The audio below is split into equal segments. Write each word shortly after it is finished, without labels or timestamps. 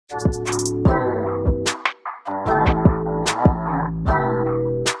Hey you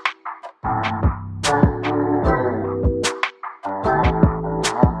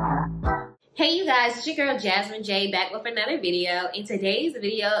guys, it's your girl Jasmine J back with another video, and today's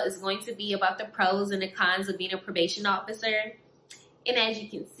video is going to be about the pros and the cons of being a probation officer. And as you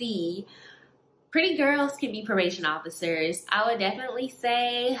can see, pretty girls can be probation officers. I would definitely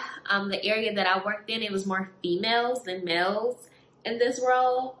say the area that I worked in, it was more females than males in this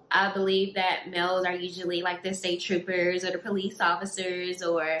role. I believe that males are usually like the state troopers or the police officers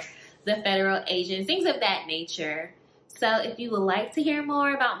or the federal agents, things of that nature. So if you would like to hear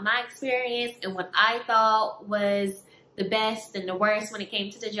more about my experience and what I thought was the best and the worst when it came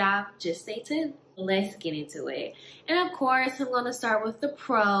to the job, just stay tuned. Let's get into it. And of course, I'm going to start with the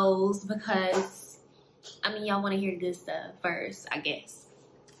pros because, I mean, y'all want to hear good stuff first, I guess.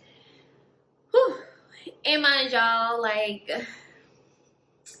 Whew. And mind y'all, like,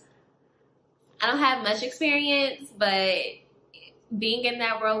 I don't have much experience, but being in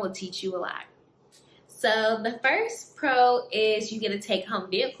that role will teach you a lot. So the first pro is you get a take-home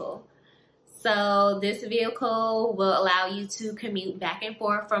vehicle. So this vehicle will allow you to commute back and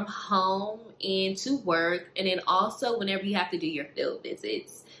forth from home and to work, and then also whenever you have to do your field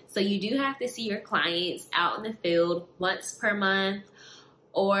visits. So you do have to see your clients out in the field once per month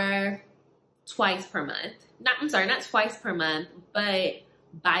or twice per month. Not twice per month, but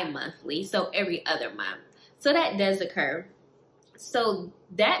bi-monthly, so every other month. So that does occur. So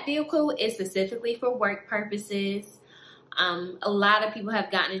that vehicle is specifically for work purposes. A lot of people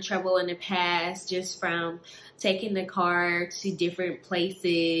have gotten in trouble in the past just from taking the car to different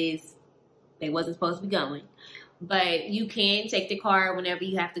places they wasn't supposed to be going. But you can take the car whenever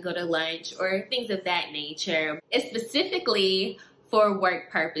you have to go to lunch or things of that nature. It's specifically for work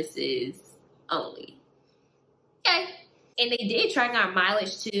purposes only. Okay. And they did track our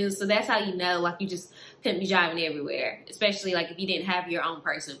mileage too, so that's how you know, like, you just couldn't be driving everywhere, especially like if you didn't have your own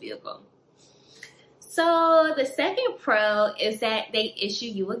personal vehicle. So the second pro is that they issue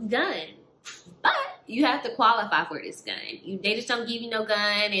you a gun, but you have to qualify for this gun. They just don't give you no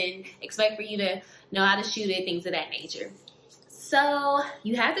gun and expect for you to know how to shoot it, things of that nature. So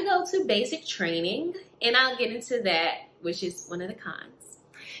you have to go to basic training, and I'll get into that, which is one of the cons.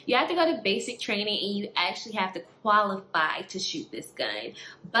 You have to go to basic training and you actually have to qualify to shoot this gun.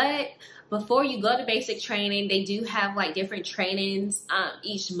 But before you go to basic training, they do have like different trainings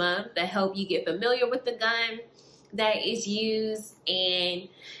each month that help you get familiar with the gun that is used and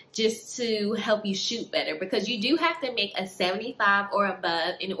just to help you shoot better, because you do have to make a 75 or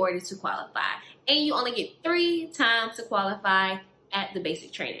above in order to qualify. And you only get 3 times to qualify at the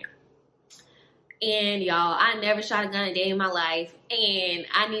basic training. And y'all, I never shot a gun a day in my life, and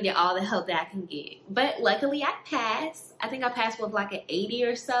I needed all the help that I can get. But luckily I passed. I think I passed with like an 80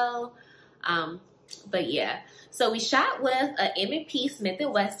 or so. But yeah, so we shot with a M&P Smith &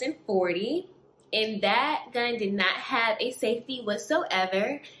 Wesson 40, and that gun did not have a safety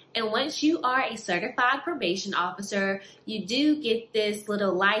whatsoever. And once you are a certified probation officer, you do get this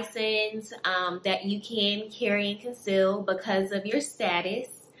little license that you can carry and conceal because of your status.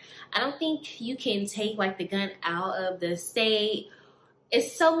 I don't think you can take like the gun out of the state.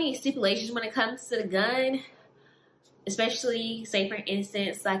 It's so many stipulations when it comes to the gun, especially say for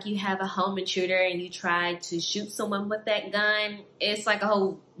instance, like you have a home intruder and you try to shoot someone with that gun. It's like a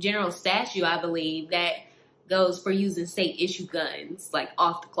whole general statute, I believe, that goes for using state issue guns like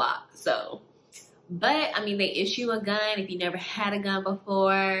off the clock. So, but I mean, they issue a gun if you never had a gun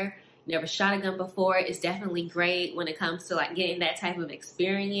before, never shot a gun before. It's definitely great when it comes to like getting that type of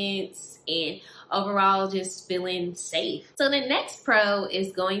experience and overall just feeling safe. So the next pro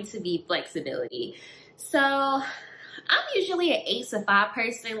is going to be flexibility. So I'm usually an 8 to 5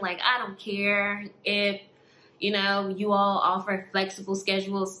 person. Like, I don't care if, you know, you all offer flexible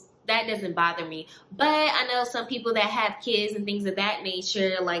schedules. That doesn't bother me. But I know some people that have kids and things of that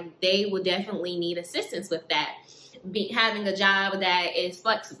nature, like they will definitely need assistance with that. Having a job that is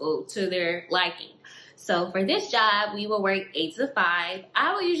flexible to their liking. So for this job, we will work 8 to 5.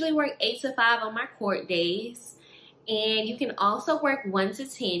 I will usually work 8 to 5 on my court days. And you can also work 1 to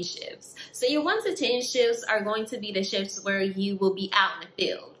 10 shifts. So your 1 to 10 shifts are going to be the shifts where you will be out in the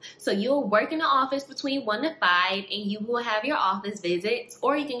field. So you'll work in the office between 1 to 5 and you will have your office visits,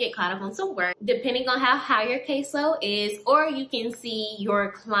 or you can get caught up on some work depending on how high your caseload is, or you can see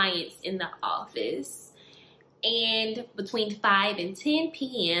your clients in the office. And between 5 and 10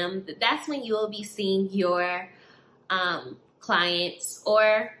 p.m., that's when you'll be seeing your clients,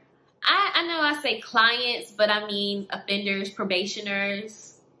 or I know I say clients, but I mean offenders,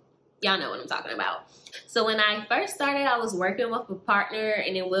 probationers. Y'all know what I'm talking about. So when I first started, I was working with a partner,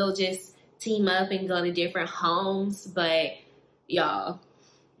 and then we'll just team up and go to different homes. But y'all,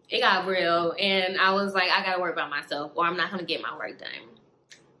 it got real, and I was like, I gotta work by myself or I'm not gonna get my work done.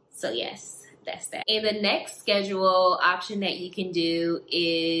 So yes, that's that. And the next schedule option that you can do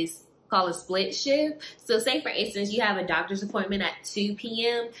is call a split shift. So say for instance, you have a doctor's appointment at 2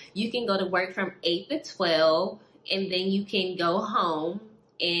 p.m. You can go to work from 8 to 12, and then you can go home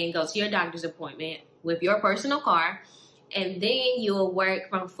and go to your doctor's appointment with your personal car, and then you'll work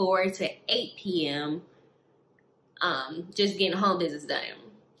from 4 to 8 p.m. Just getting home business done.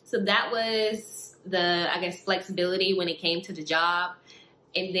 So that was the, I guess, flexibility when it came to the job.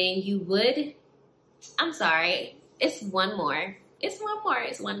 And then you would, I'm sorry, it's one more.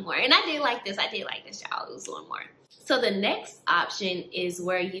 And I did like this, y'all. It was one more. So the next option is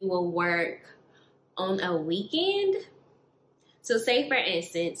where you will work on a weekend. So say for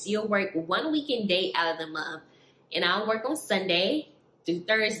instance, you'll work one weekend day out of the month, and I'll work on Sunday through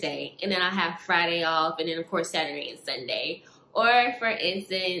Thursday, and then I'll have Friday off, and then of course Saturday and Sunday. Or for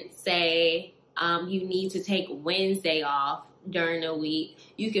instance, say you need to take Wednesday off during the week,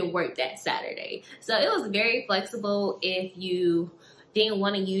 you can work that Saturday. So it was very flexible if you didn't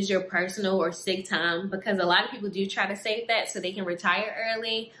want to use your personal or sick time, because a lot of people do try to save that so they can retire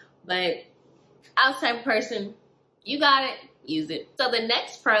early. But I was the type of person, you got it, use it. So the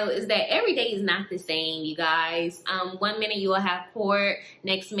next pro is that every day is not the same, you guys. One minute you will have court,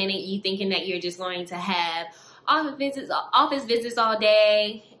 next minute you thinking that you're just going to have office visits all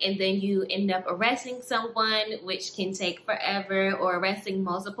day, and then you end up arresting someone, which can take forever, or arresting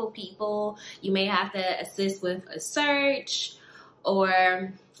multiple people. You may have to assist with a search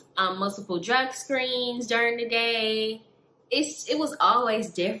or multiple drug screens during the day. It was always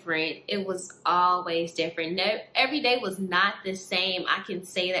different. It was always different. Every day was not the same. I can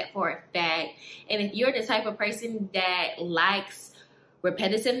say that for a fact. And if you're the type of person that likes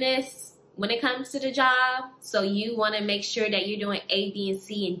repetitiveness when it comes to the job, so you want to make sure that you're doing A, B, and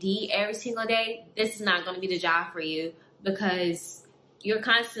C, and D every single day, this is not going to be the job for you, because you're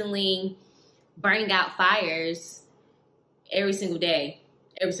constantly burning out fires every single day,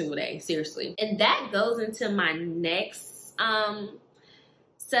 seriously. And that goes into my next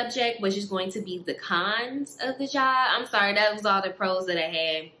subject, which is going to be the cons of the job. I'm sorry, that was all the pros that I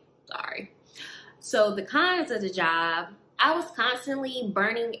had. Sorry. So the cons of the job, I was constantly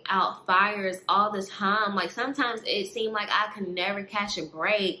burning out fires all the time. Like sometimes it seemed like I could never catch a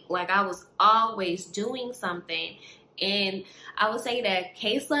break. Like I was always doing something. And I would say that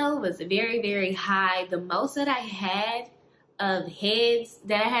caseload was very, very high. The most that I had of heads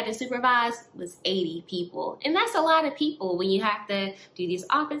that I had to supervise was 80 people. And that's a lot of people when you have to do these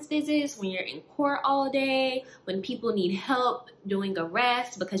office visits, when you're in court all day, when people need help doing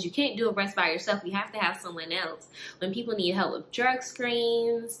arrests, because you can't do arrests by yourself. You have to have someone else. When people need help with drug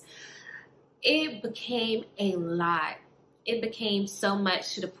screens, it became a lot. It became so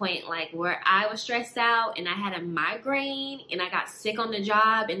much to the point like where I was stressed out and I had a migraine and I got sick on the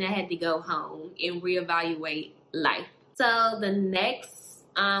job and I had to go home and reevaluate life. So the next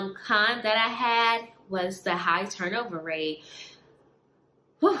con that I had was the high turnover rate.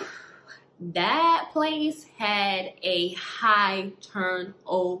 Whew. That place had a high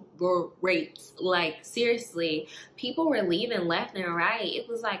turnover rate. Like seriously, people were leaving left and right. It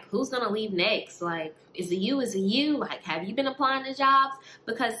was like, who's gonna leave next? Like, is it you? Is it you? Like, have you been applying to jobs?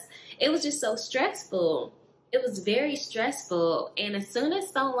 Because it was just so stressful. It was very stressful. And as soon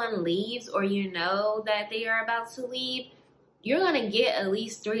as someone leaves, or you know that they are about to leave, you're going to get at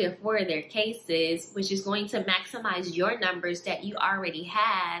least 3 or 4 of their cases, which is going to maximize your numbers that you already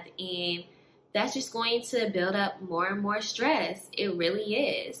have. And that's just going to build up more and more stress. It really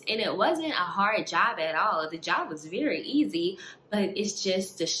is. And it wasn't a hard job at all. The job was very easy, but it's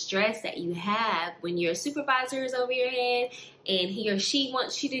just the stress that you have when your supervisor is over your head and he or she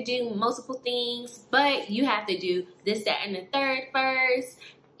wants you to do multiple things, but you have to do this, that, and the third first.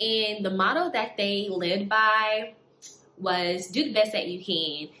 And the motto that they lived by was do the best that you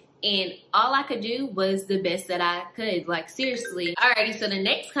can. And all I could do was the best that I could, like seriously. Alrighty, so the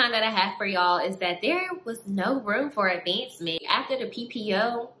next con that I have for y'all is that there was no room for advancement. After the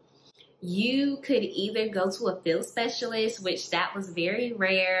PPO, you could either go to a field specialist, which that was very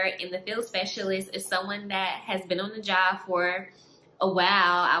rare. And the field specialist is someone that has been on the job for a while.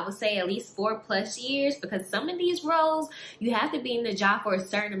 I would say at least 4+ years, because some of these roles, you have to be in the job for a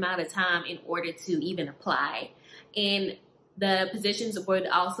certain amount of time in order to even apply. And the positions would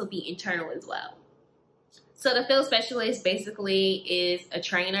also be internal as well. So the field specialist basically is a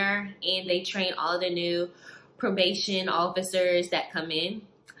trainer, and they train all the new probation officers that come in.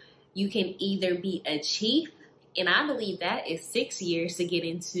 You can either be a chief, and I believe that is 6 years to get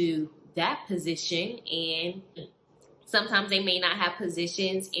into that position. And sometimes they may not have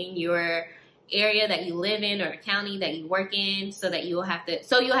positions in your area that you live in or the county that you work in, so you'll have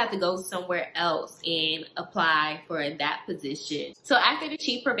to go somewhere else and apply for that position. So after the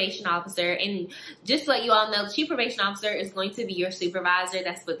chief probation officer, and just to let you all know, the chief probation officer is going to be your supervisor.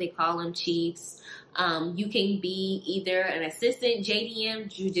 That's what they call them, chiefs. You can be either an assistant JDM,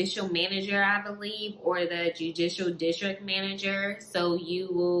 judicial manager, I believe, or the judicial district manager. So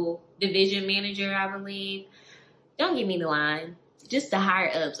division manager, I believe. Don't give me the line. Just the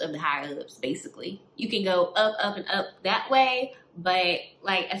higher ups of the higher ups, basically. You can go up, up, and up that way. But,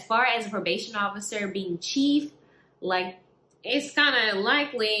 like, as far as a probation officer being chief, like, it's kind of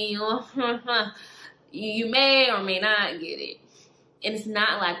likely you may or may not get it. And it's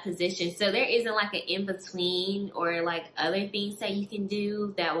not like position. So there isn't like an in-between or like other things that you can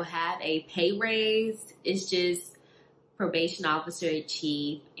do that will have a pay raise. It's just probation officer,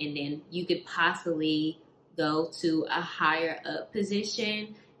 chief, and then you could possibly go to a higher up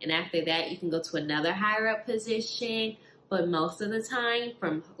position. And after that, you can go to another higher up position. But most of the time,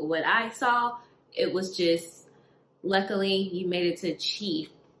 from what I saw, it was just, luckily, you made it to chief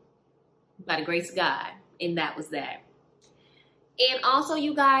by the grace of God. And that was that. And also,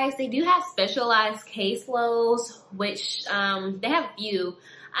 you guys, they do have specialized caseloads, which they have a few.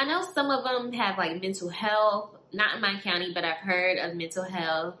 I know some of them have like mental health, not in my county, but I've heard of mental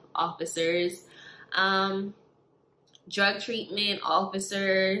health officers. Drug treatment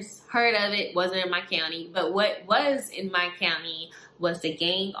officers, heard of it, wasn't in my county. But what was in my county was the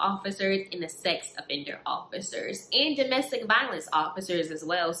gang officers and the sex offender officers and domestic violence officers as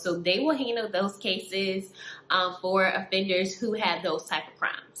well. So they will handle those cases for offenders who have those type of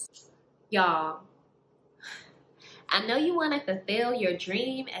crimes. Y'all, I know you want to fulfill your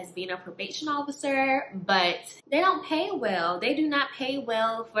dream as being a probation officer, but they don't pay well. They do not pay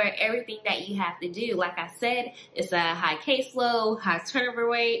well for everything that you have to do. Like I said, it's a high caseload, high turnover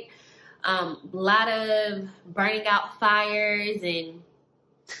rate, a lot of burning out fires and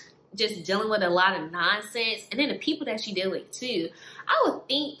just dealing with a lot of nonsense. And then the people that you deal with too. I would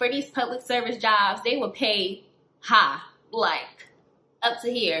think for these public service jobs, they would pay high, like up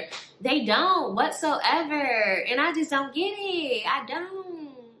to here. They don't whatsoever. And I just don't get it. I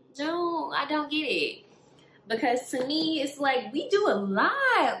don't get it. Because to me, it's like we do a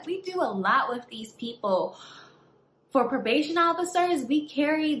lot. We do a lot with these people. For probation officers, we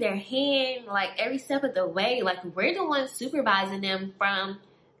carry their hand like every step of the way. Like we're the ones supervising them from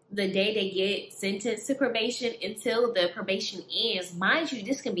the day they get sentenced to probation until the probation ends. Mind you,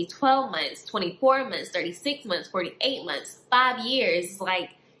 this can be 12 months, 24 months, 36 months, 48 months, 5 years. Like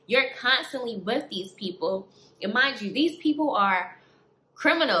you're constantly with these people. And mind you, these people are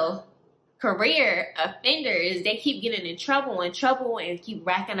criminal career offenders. They keep getting in trouble and keep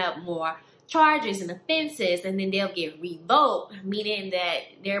racking up more charges and offenses, and then they'll get revoked, meaning that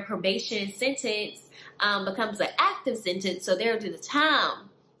their probation sentence becomes an active sentence, so they'll do the time.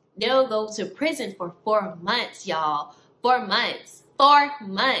 They'll go to prison for 4 months, y'all. 4 months. 4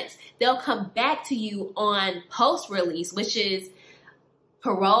 months. They'll come back to you on post-release, which is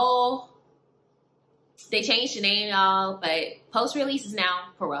parole. They changed the name, y'all, but post-release is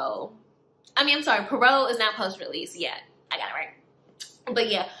now parole. Parole is now post-release. Yeah, I got it right. But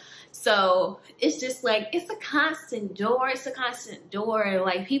yeah. So it's just like, it's a constant door. It's a constant door.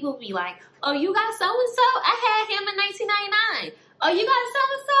 Like people be like, oh, you got so-and-so? I had him in 1999. Oh, you got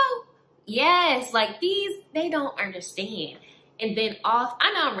so-and-so? Yes. Like they don't understand. And then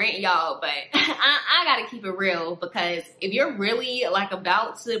I know I'm ranting y'all, but I got to keep it real, because if you're really like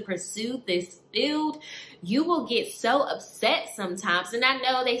about to pursue this field, you will get so upset sometimes. And I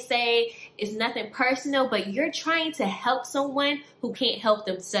know they say it's nothing personal, but you're trying to help someone who can't help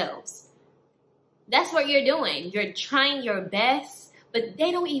themselves. That's what you're doing. You're trying your best, but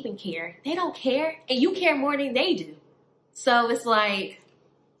they don't even care. They don't care. And you care more than they do. So it's like,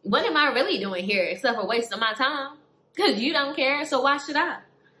 what am I really doing here except for wasting my time? Because you don't care, so why should I?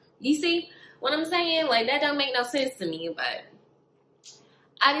 You see what I'm saying? Like, that don't make no sense to me, but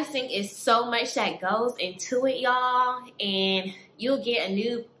I just think it's so much that goes into it, y'all. And you'll get a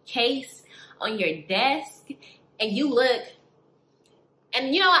new case on your desk, and you look,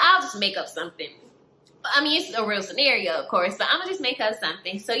 and you know what? I'll just make up something. I mean, it's a real scenario, of course, but I'm going to just make up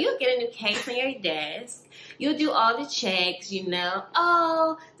something. So you'll get a new case on your desk. You'll do all the checks, you know.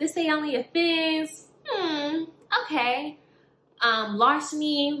 Oh, this say only offense. Okay.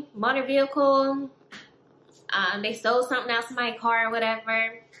 Larceny, motor vehicle. They stole something out of somebody's car or whatever.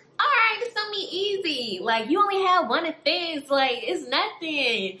 All right, it's gonna be easy. Like, you only have one offense. Like, it's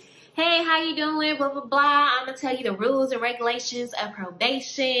nothing. hey, how you doing? Blah, blah, blah. I'm going to tell you the rules and regulations of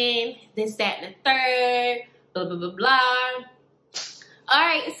probation, this, that, and the third, blah, blah, blah, blah. All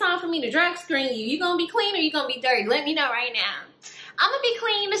right, it's time for me to drug screen you. You going to be clean or you going to be dirty? Let me know right now. I'm going to be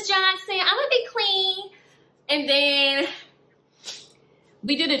clean, Miss Johnson. I'm going to be clean. And then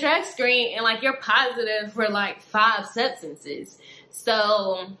we did a drug screen and like you're positive for like 5 substances.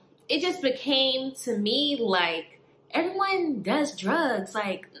 So it just became to me like everyone does drugs.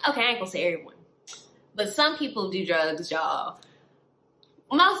 Like, okay, I ain't gonna say everyone, but some people do drugs, y'all.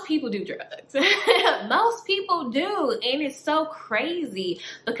 Most people do drugs. Most people do. And it's so crazy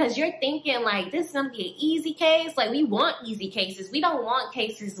because you're thinking like this is gonna be an easy case. Like we want easy cases. We don't want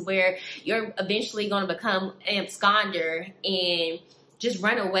cases where you're eventually gonna become an absconder and just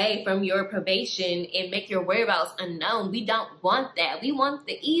run away from your probation and make your whereabouts unknown. We don't want that. We want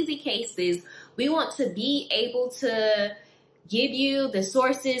the easy cases. We want to be able to give you the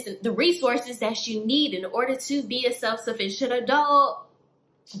sources, the resources that you need in order to be a self-sufficient adult.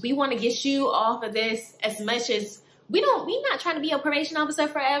 We want to get you off of this as much as we're not trying to be a probation officer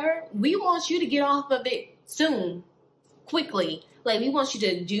forever. We want you to get off of it soon, quickly. Like we want you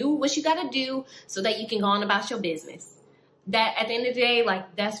to do what you got to do so that you can go on about your business. That at the end of the day,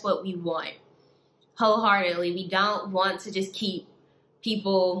 like that's what we want wholeheartedly. We don't want to just keep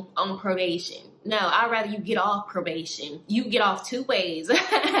people on probation. No, I'd rather you get off probation. You get off 2 ways.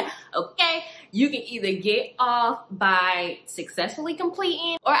 Okay? You can either get off by successfully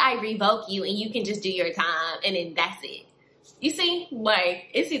completing or I revoke you and you can just do your time and then that's it. You see? Like,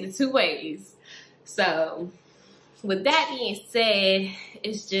 it's either 2 ways. So, with that being said,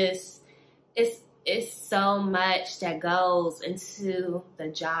 it's so much that goes into the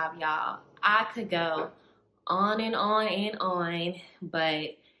job, y'all. I could go on and on and on,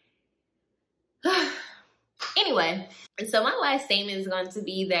 but anyway, so my last statement is going to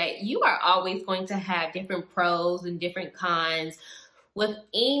be that you are always going to have different pros and different cons with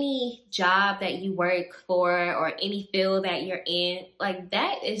any job that you work for or any field that you're in. Like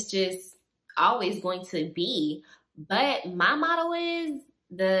that is just always going to be. But my motto is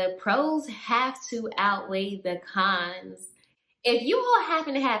the pros have to outweigh the cons. If you all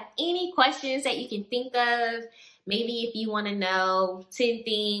happen to have any questions that you can think of, maybe if you want to know 10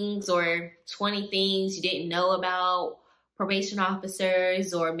 things or 20 things you didn't know about probation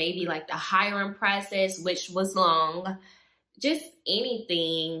officers, or maybe like the hiring process, which was long, just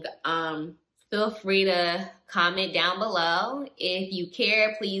anything, feel free to comment down below. If you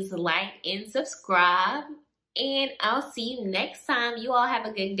care, please like and subscribe. And I'll see you next time. You all have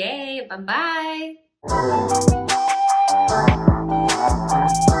a good day. Bye-bye.